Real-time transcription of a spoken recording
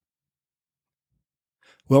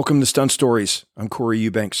Welcome to Stunt Stories. I'm Corey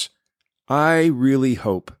Eubanks. I really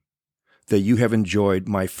hope that you have enjoyed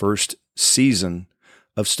my first season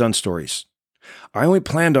of Stunt Stories. I only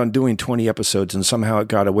planned on doing 20 episodes and somehow it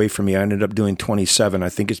got away from me. I ended up doing 27. I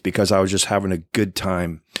think it's because I was just having a good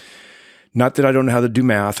time. Not that I don't know how to do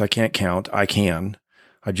math. I can't count. I can.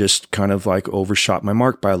 I just kind of like overshot my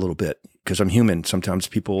mark by a little bit because I'm human. Sometimes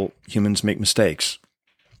humans make mistakes.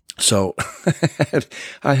 So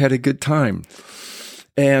I had a good time.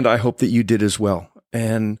 And I hope that you did as well.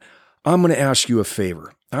 And I'm going to ask you a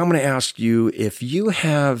favor. I'm going to ask you if you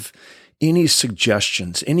have any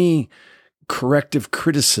suggestions, any corrective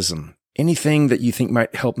criticism, anything that you think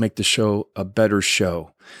might help make the show a better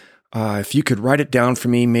show. If you could write it down for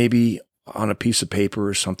me, maybe on a piece of paper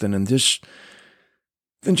or something, and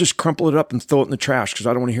then just crumple it up and throw it in the trash because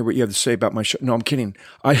I don't want to hear what you have to say about my show. No, I'm kidding.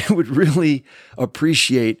 I would really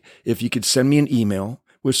appreciate if you could send me an email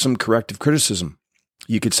with some corrective criticism.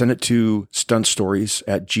 You could send it to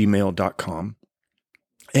stuntstories@gmail.com.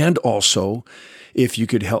 And also, if you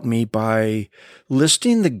could help me by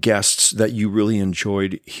listing the guests that you really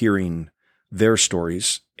enjoyed hearing their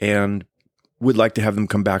stories and would like to have them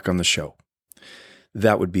come back on the show.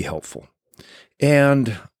 That would be helpful.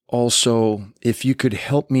 And also, if you could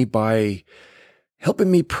help me by helping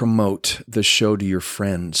me promote the show to your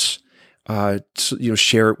friends,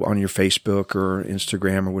 share it on your Facebook or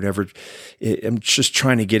Instagram or whatever. I'm just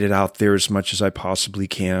trying to get it out there as much as I possibly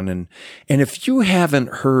can. And if you haven't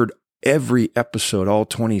heard every episode, all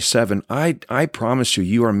 27, I promise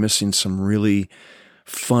you are missing some really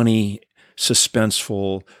funny,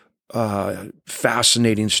 suspenseful,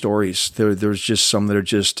 fascinating stories. There's just some that are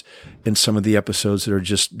just in some of the episodes that are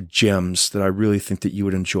just gems that I really think that you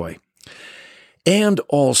would enjoy. And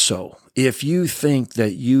also, if you think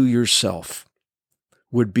that you yourself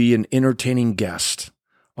would be an entertaining guest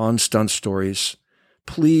on Stunt Stories,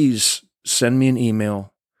 please send me an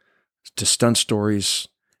email to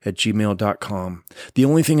stuntstories@gmail.com. The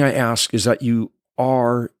only thing I ask is that you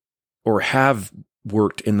are or have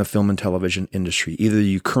worked in the film and television industry. Either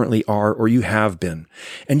you currently are or you have been.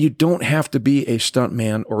 And you don't have to be a stunt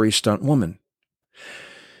man or a stunt woman.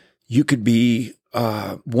 You could be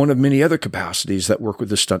one of many other capacities that work with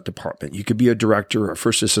the stunt department. You could be a director, a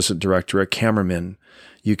first assistant director, a cameraman.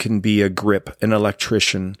 You can be a grip, an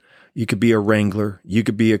electrician. You could be a wrangler. You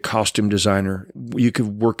could be a costume designer. You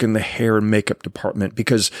could work in the hair and makeup department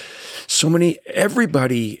because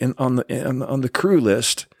everybody on the crew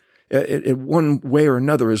list, one way or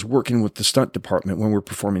another, is working with the stunt department when we're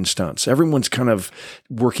performing stunts. Everyone's kind of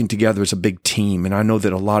working together as a big team. And I know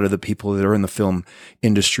that a lot of the people that are in the film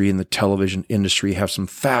industry and the television industry have some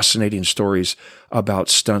fascinating stories about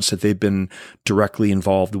stunts that they've been directly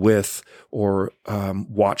involved with or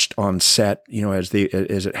watched on set, as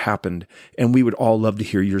it happened. And we would all love to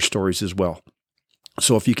hear your stories as well.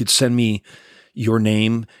 So if you could send me your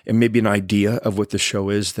name and maybe an idea of what the show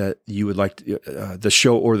is that you would like the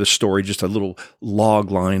show or the story, just a little log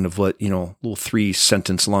line of what, little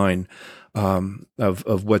 3-sentence line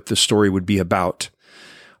of what the story would be about.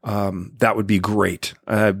 That would be great.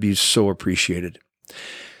 I'd be so appreciated.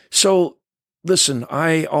 So listen,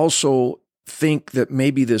 I also think that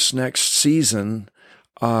maybe this next season,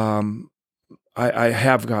 I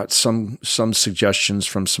have got some suggestions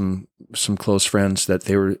from some close friends that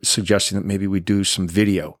they were suggesting that maybe we do some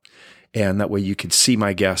video, and that way you could see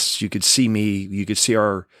my guests, you could see me, you could see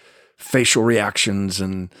our facial reactions,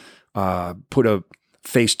 and put a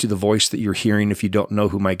face to the voice that you're hearing if you don't know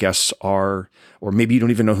who my guests are, or maybe you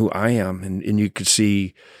don't even know who I am, and you could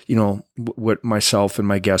see what myself and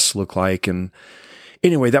my guests look like. And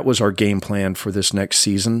anyway, that was our game plan for this next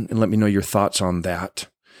season, and let me know your thoughts on that.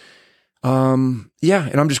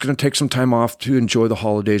 And I'm just going to take some time off to enjoy the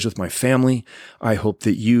holidays with my family. I hope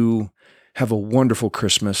that you have a wonderful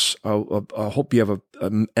Christmas. I hope you have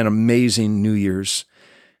an amazing New Year's.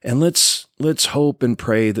 And let's hope and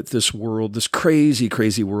pray that this world, this crazy,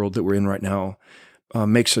 crazy world that we're in right now,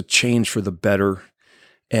 makes a change for the better.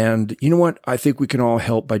 And you know what? I think we can all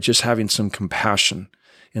help by just having some compassion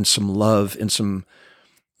and some love and some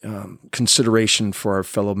consideration for our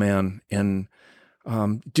fellow man, and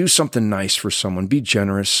do something nice for someone. Be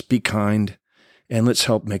generous, be kind, and let's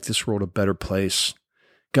help make this world a better place.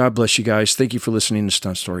 God bless you guys. Thank you for listening to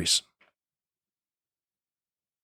Stunt Stories.